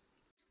കൊടുക്കും.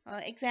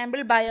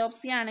 എക്സാമ്പിൾ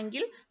ബയോപ്സി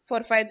ആണെങ്കിൽ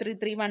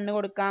 45331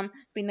 കൊടുക്കാം.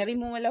 പിന്നെ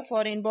റിമൂവൽ ഓഫ്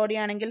ഫോറിൻ ബോഡി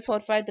ആണെങ്കിൽ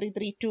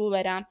 45332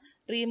 വരാം.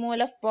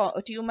 Removal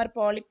of tumour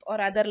polyp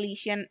or other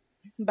lesion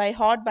by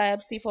hot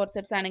biopsy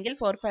forceps ആണെങ്കിൽ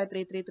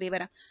 45333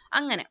 വരാം.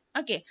 അങ്ങനെ.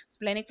 ഓക്കെ,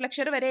 സ്പ്ലെനിക്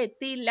ഫ്ലെക്ചർ വരെ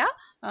എത്തിയില്ല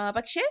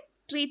പക്ഷേ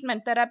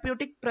ട്രീറ്റ്മെന്റ്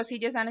തെറാപ്യൂട്ടിക്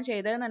പ്രൊസീജിയേഴ്സ് ആണ്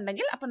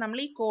ചെയ്തതെന്നുണ്ടെങ്കിൽ അപ്പൊ നമ്മൾ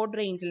ഈ കോഡ്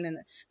റേഞ്ചിൽ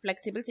നിന്ന്,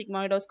 ഫ്ലെക്സിബിൾ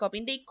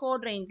സിഗ്മോയിഡോസ്കോപ്പിന്റെ ഈ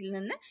കോഡ് റേഞ്ചിൽ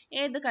നിന്ന്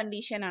ഏത്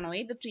കണ്ടീഷൻ ആണോ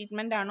ഏത്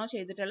ട്രീറ്റ്മെന്റ് ആണോ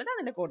ചെയ്തിട്ടുള്ളത്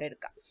അതിന്റെ കോഡ്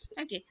എടുക്കാം.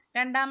 ഓക്കെ,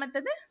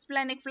 രണ്ടാമത്തത്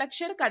സ്പ്ലെനിക്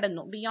ഫ്ലെക്ചർ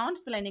കടന്നു,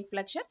 ബിയോണ്ട് സ്പ്ലെനിക്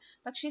ഫ്ലെക്ചർ,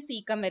 പക്ഷേ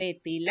സീക്കം വരെ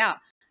എത്തിയില്ല.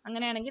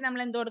 അങ്ങനെയാണെങ്കിൽ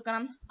നമ്മൾ എന്ത്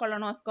കൊടുക്കണം?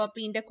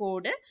 കൊളോണോസ്കോപ്പിന്റെ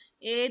കോഡ്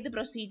ഏത്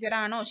പ്രൊസീജിയർ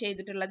ആണോ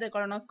ചെയ്തിട്ടുള്ളത്,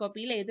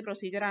 കൊളോണോസ്കോപ്പിയിൽ ഏത്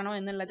പ്രൊസീജിയർ ആണോ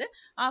എന്നുള്ളത്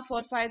ആ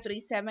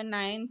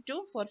 45379 to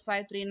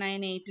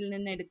 45398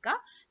 നിന്ന് എടുക്കുക.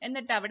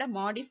 എന്നിട്ട് അവിടെ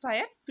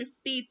മോഡിഫയർ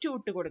 52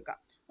 ഇട്ട് കൊടുക്കുക.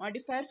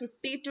 മോഡിഫയർ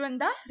 52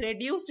 എന്താ?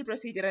 Reduced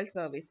procedural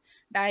service.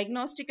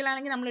 ഡയഗ്നോസ്റ്റിക്കൽ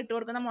ആണെങ്കിൽ നമ്മൾ ഇട്ട്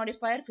കൊടുക്കുന്ന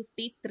മോഡിഫയർ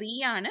 53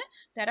 ആണ്.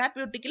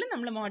 തെറാപ്യൂട്ടിക്കൽ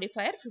നമ്മൾ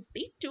മോഡിഫയർ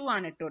 52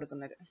 ആണ് ഇട്ട്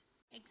കൊടുക്കുന്നത്.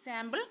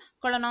 എക്സാമ്പിൾ,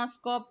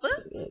 കൊളോണോസ്കോപ്പ്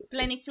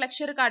സ്പ്ലെനിക്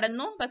ഫ്ലെക്ചർ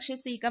കടന്നു പക്ഷെ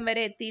സീക്കം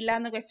വരെ എത്തിയില്ല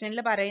എന്ന്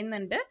ക്വസ്റ്റ്യനിൽ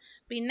പറയുന്നുണ്ട്.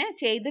 പിന്നെ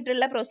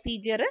ചെയ്തിട്ടുള്ള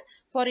പ്രൊസീജിയർ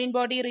ഫോറിൻ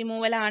ബോഡി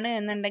റിമൂവൽ ആണ്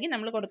എന്നുണ്ടെങ്കിൽ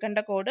നമ്മൾ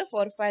കൊടുക്കേണ്ട കോഡ്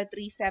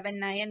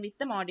 45379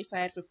 വിത്ത്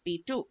മോഡിഫയർ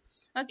 52.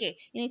 ഓക്കെ,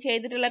 ഇനി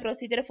ചെയ്തിട്ടുള്ള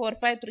പ്രൊസീജിയർ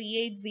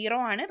 45380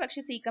 ആണ്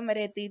പക്ഷെ സീക്കം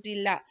വരെ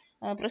എത്തിയിട്ടില്ല.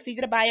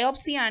 പ്രൊസീജിയർ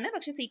ബയോപ്സി ആണ്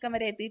പക്ഷെ സീക്കം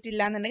വരെ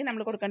എത്തിയിട്ടില്ല എന്നുണ്ടെങ്കിൽ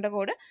നമ്മൾ കൊടുക്കേണ്ട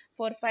കോഡ്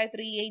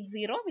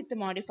 45380 വിത്ത്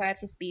മോഡിഫയർ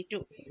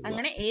 52.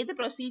 അങ്ങനെ ഏത്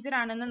പ്രൊസീജിയർ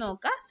ആണെന്ന്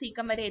നോക്കുക.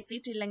 സീക്കം വരെ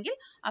എത്തിയിട്ടില്ലെങ്കിൽ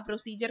ആ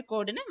പ്രൊസീജിയർ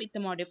കോഡിന്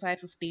വിത്ത് മോഡിഫയർ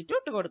 52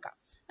 ഇട്ട് കൊടുക്കാം.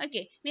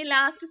 ഓക്കെ, ഇനി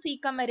ലാസ്റ്റ്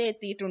സീക്കം വരെ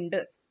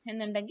എത്തിയിട്ടുണ്ട്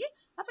എന്നുണ്ടെങ്കിൽ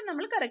അപ്പം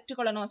നമ്മൾ കറക്റ്റ്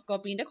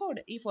കൊളോണോസ്കോപ്പിന്റെ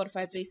കോഡ് ഈ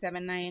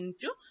 45379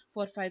 to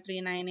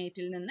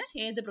 45398 നിന്ന്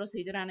ഏത്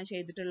പ്രൊസീജിയർ ആണ്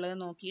ചെയ്തിട്ടുള്ളത്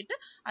നോക്കിയിട്ട്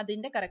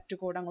അതിന്റെ കറക്റ്റ്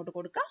കോഡ് അങ്ങോട്ട്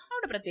കൊടുക്കുക.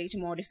 അവിടെ പ്രത്യേകിച്ച്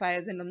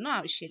മോഡിഫയേഴ്സിന്റെ ഒന്നും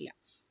ആവശ്യമില്ല.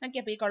 ഓക്കെ,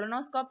 അപ്പോൾ ഈ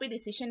കൊളോണോസ്കോപ്പി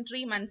ഡിസിഷൻ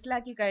ട്രീ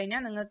മനസ്സിലാക്കി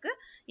കഴിഞ്ഞാൽ നിങ്ങൾക്ക്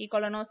ഈ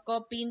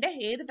കൊളോണോസ്കോപ്പിന്റെ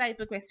ഏത്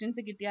ടൈപ്പ്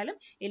ക്വസ്റ്റ്യൻസ് കിട്ടിയാലും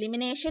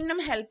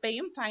എലിമിനേഷനും ഹെൽപ്പ്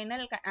ചെയ്യും,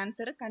 ഫൈനൽ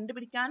ആൻസർ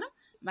കണ്ടുപിടിക്കാനും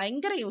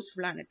ഭയങ്കര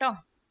യൂസ്ഫുൾ ആണ് കേട്ടോ.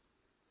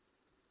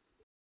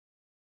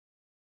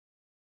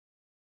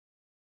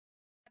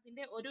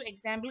 അതിന്റെ ഒരു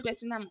എക്സാമ്പിൾ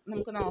ക്വസ്റ്റ്യൻ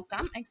നമുക്ക്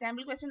നോക്കാം.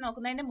 എക്സാമ്പിൾ ക്വസ്റ്റ്യൻ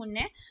നോക്കുന്നതിന്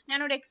മുന്നേ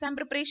ഞാനൊരു എക്സാം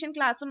പ്രിപ്പറേഷൻ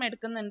ക്ലാസ്സും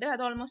എടുക്കുന്നുണ്ട്.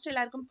 അത് ഓൾമോസ്റ്റ്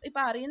എല്ലാവർക്കും ഇപ്പൊ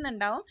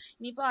അറിയുന്നുണ്ടാവും.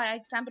 ഇനിയിപ്പോൾ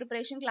എക്സാം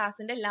പ്രിപ്പറേഷൻ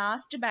ക്ലാസ്സിന്റെ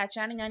ലാസ്റ്റ്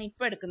ബാച്ചാണ് ഞാൻ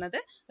ഇപ്പോൾ എടുക്കുന്നത്.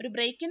 ഒരു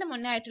ബ്രേക്കിന്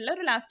മുന്നേ ആയിട്ടുള്ള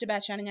ഒരു ലാസ്റ്റ്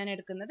ബാച്ചാണ് ഞാൻ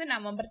എടുക്കുന്നത്.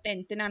 നവംബർ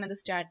 10th അത്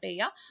സ്റ്റാർട്ട്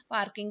ചെയ്യുക. അപ്പോൾ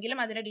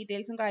ആർക്കെങ്കിലും അതിന്റെ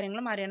ഡീറ്റെയിൽസും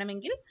കാര്യങ്ങളും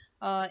അറിയണമെങ്കിൽ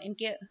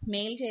എനിക്ക്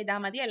മെയിൽ ചെയ്താൽ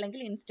മതി, അല്ലെങ്കിൽ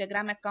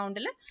ഇൻസ്റ്റാഗ്രാം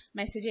അക്കൗണ്ടിൽ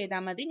മെസ്സേജ്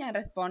ചെയ്താൽ മതി, ഞാൻ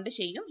റെസ്പോണ്ട്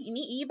ചെയ്യും.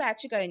 ഇനി ഈ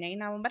ബാച്ച് കഴിഞ്ഞാൽ, ഈ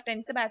നവംബർ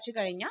 10th ബാച്ച്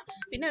കഴിഞ്ഞാൽ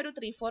പിന്നെ ഒരു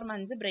 3-4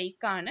 months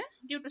ബ്രേക്ക് ആണ്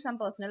due to some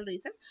personal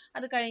reasons.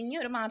 അത് കഴിഞ്ഞ്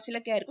ഒരു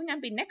മാർച്ചിലൊക്കെ ആയിരിക്കും ഞാൻ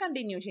പിന്നെ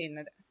കണ്ടിന്യൂ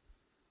ചെയ്യുന്നത്.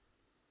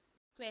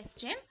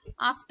 Question: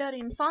 After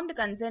informed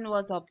consent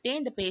was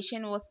obtained, the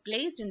patient was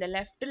placed in the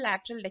left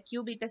lateral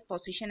decubitus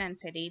position and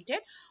sedated.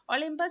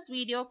 Olympus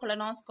video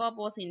colonoscope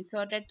was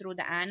inserted through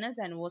the anus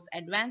and was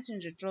advanced in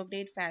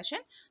retrograde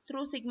fashion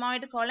through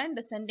sigmoid colon,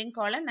 descending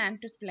colon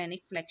and to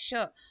splenic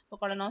flexure. അപ്പോൾ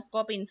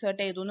കൊളോണോസ്കോപ്പ്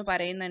insert ചെയ്തു എന്ന്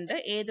പറയുന്നുണ്ട്.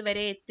 ഏത്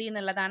വരെ എത്തി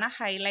എന്നുള്ളതാണ്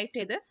highlight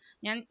ചെയ്ത്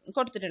ഞാൻ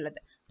കൊടുത്തിട്ടുള്ളത്.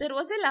 There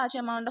was a large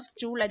amount of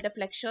stool at the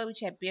flexure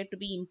which appeared to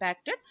be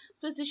impacted.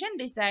 Physician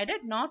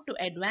decided not to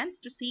advance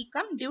to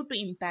cecum due to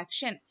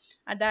impaction.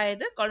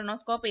 അതായത്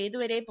കൊളോണോസ്കോപ്പ്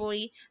ഏതുവരെ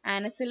പോയി?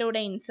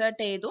 ആനസിലൂടെ ഇൻസേർട്ട്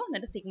ചെയ്തു,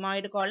 എന്നിട്ട്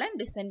sigmoid colon,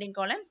 descending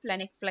colon,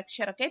 splenic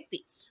flexure ഒക്കെ എത്തി.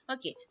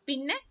 Okay,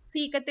 പിന്നെ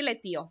സീക്കത്തിൽ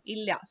എത്തിയോ?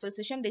 ഇല്ല.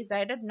 Physician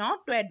decided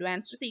not to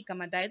advance to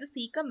caecum, അതായത്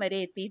സീക്കം വരെ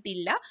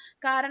എത്തിയിട്ടില്ല,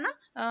 കാരണം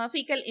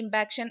ഫീക്കൽ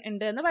ഇമ്പാക്ഷൻ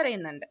ഉണ്ട് എന്ന്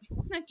പറയുന്നുണ്ട്.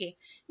 ഓക്കെ,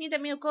 ഇനി ദ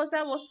മ്യൂക്കോസ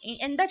വാസ്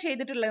എന്താ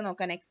ചെയ്തിട്ടുള്ളത്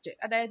നോക്കാം നെക്സ്റ്റ്.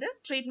 അതായത്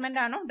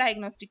ട്രീറ്റ്മെന്റ് ആണോ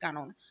ഡയഗ്നോസ്റ്റിക്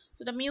ആണോ?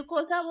 So the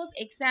mucosa was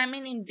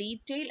examined in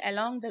detail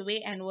along the way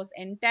and was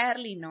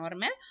entirely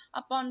normal.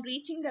 Upon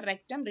reaching the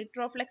rectum,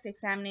 retroflex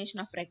examination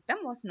of rectum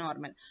was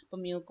normal. അപ്പോൾ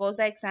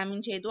mucosa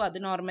examine ചെയ്തു, അത്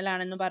normal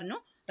ആണെന്ന് പറഞ്ഞു.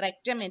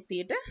 റെക്റ്റം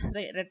എത്തിയിട്ട്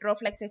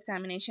റെട്രോഫ്ലെക്സ്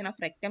examination of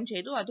rectum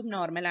ചെയ്തു, അതും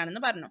normal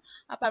ആണെന്ന് പറഞ്ഞു.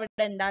 അപ്പൊ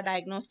അവിടെ എന്താ,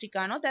 ഡയഗ്നോസ്റ്റിക്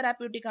ആണോ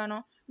തെറാപ്യൂട്ടിക് ആണോ?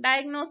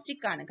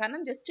 ഡയഗ്നോസ്റ്റിക് ആണ്.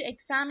 കാരണം ജസ്റ്റ്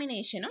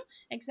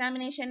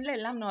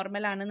എക്സാമിനേഷനിലെല്ലാം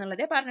നോർമൽ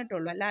ആണെന്നുള്ളതേ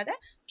പറഞ്ഞിട്ടുള്ളൂ, അല്ലാതെ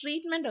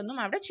ട്രീറ്റ്മെന്റ് ഒന്നും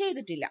അവിടെ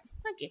ചെയ്തിട്ടില്ല.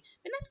 ഓക്കെ,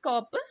 പിന്നെ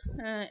സ്കോപ്പ്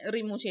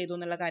റിമൂവ് ചെയ്തു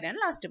എന്നുള്ള കാര്യമാണ്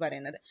ലാസ്റ്റ്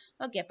പറയുന്നത്.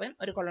 ഓക്കെ, അപ്പം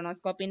ഒരു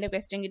കൊളോണോസ്കോപ്പിന്റെ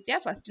ക്വസ്റ്റ്യൻ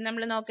കിട്ടിയാൽ ഫസ്റ്റ്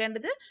നമ്മൾ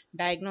നോക്കേണ്ടത്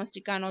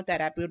ഡയഗ്നോസ്റ്റിക് ആണോ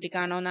തെറാപ്യൂട്ടിക്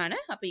ആണോ എന്നാണ്.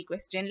 അപ്പൊ ഈ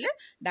ക്വസ്റ്റ്യനിൽ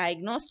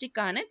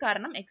ഡയഗ്നോസ്റ്റിക് ആണ്,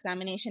 കാരണം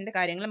എക്സാമിനേഷന്റെ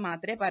കാര്യങ്ങൾ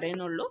മാത്രമേ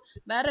പറയുന്നുള്ളൂ,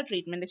 വേറെ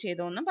ട്രീറ്റ്മെന്റ്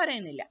ചെയ്തോന്നും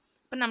പറയുന്നില്ല.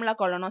 അപ്പൊ നമ്മൾ ആ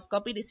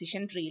കൊളോണോസ്കോപ്പി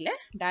ഡിസിഷൻ ട്രീയില്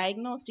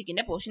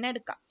ഡയഗ്നോസ്റ്റിക്കിന്റെ പോർഷൻ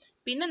എടുക്കാം.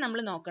 പിന്നെ നമ്മൾ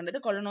നോക്കേണ്ടത്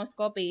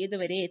കൊളോണോസ്കോപ്പ്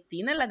ഏതുവരെ എത്തി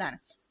എന്നുള്ളതാണ്.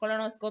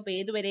 കൊളോണോസ്കോപ്പ്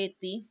ഏതുവരെ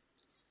എത്തി?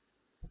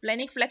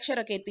 സ്പ്ലെനിക് ഫ്ലെക്ചർ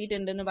ഒക്കെ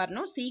എത്തിയിട്ടുണ്ടെന്ന്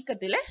പറഞ്ഞു,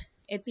 സീക്കത്തില്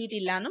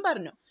എത്തിയിട്ടില്ല എന്നും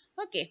പറഞ്ഞു.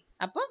 ഓക്കെ,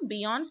 അപ്പൊ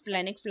beyond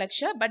splenic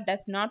flexure but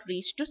does not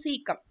reach to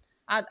caecum,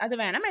 അത്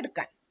വേണം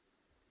എടുക്കാൻ.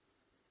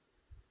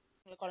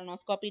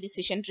 കൊളോണോസ്കോപ്പി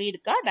ഡിസിഷൻ ട്രീ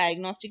എടുക്കുക,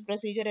 ഡയഗ്നോസ്റ്റിക്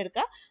പ്രൊസീജിയർ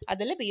എടുക്കുക,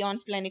 അതിൽ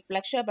beyond splenic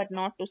flexure but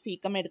not to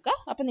caecum എടുക്കുക.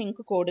 അപ്പൊ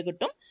നിങ്ങൾക്ക് കോഡ്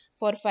കിട്ടും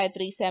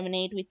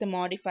 45378 വിത്ത്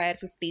മോഡിഫയർ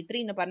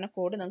 53 എന്ന് പറഞ്ഞ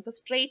കോഡ് നിങ്ങൾക്ക്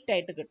സ്ട്രെയിറ്റ്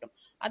ആയിട്ട് കിട്ടും.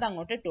 അത്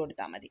അങ്ങോട്ട് ഇട്ട്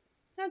കൊടുത്താൽ മതി.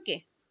 ഓക്കെ,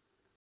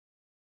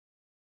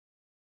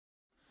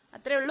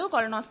 അത്രേ ഉള്ളൂ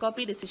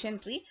കൊളോണോസ്കോപ്പി ഡിസിഷൻ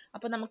ട്രീ.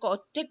 അപ്പൊ നമുക്ക്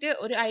ഒറ്റയ്ക്ക്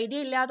ഒരു ഐഡിയ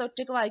ഇല്ലാതെ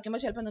ഒറ്റയ്ക്ക്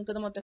വായിക്കുമ്പോൾ ചിലപ്പോൾ നിങ്ങൾക്ക്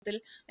ഇത് മൊത്തത്തിൽ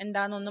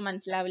എന്താണെന്നൊന്നും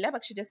മനസ്സിലാവില്ല.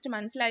 പക്ഷെ ജസ്റ്റ്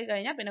മനസ്സിലായി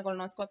കഴിഞ്ഞാൽ പിന്നെ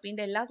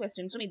കൊളോണോസ്കോപ്പിന്റെ എല്ലാ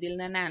ക്വസ്റ്റ്യൻസും ഇതിൽ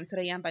നിന്ന് തന്നെ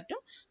ആൻസർ ചെയ്യാൻ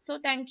പറ്റും.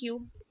 So thank you.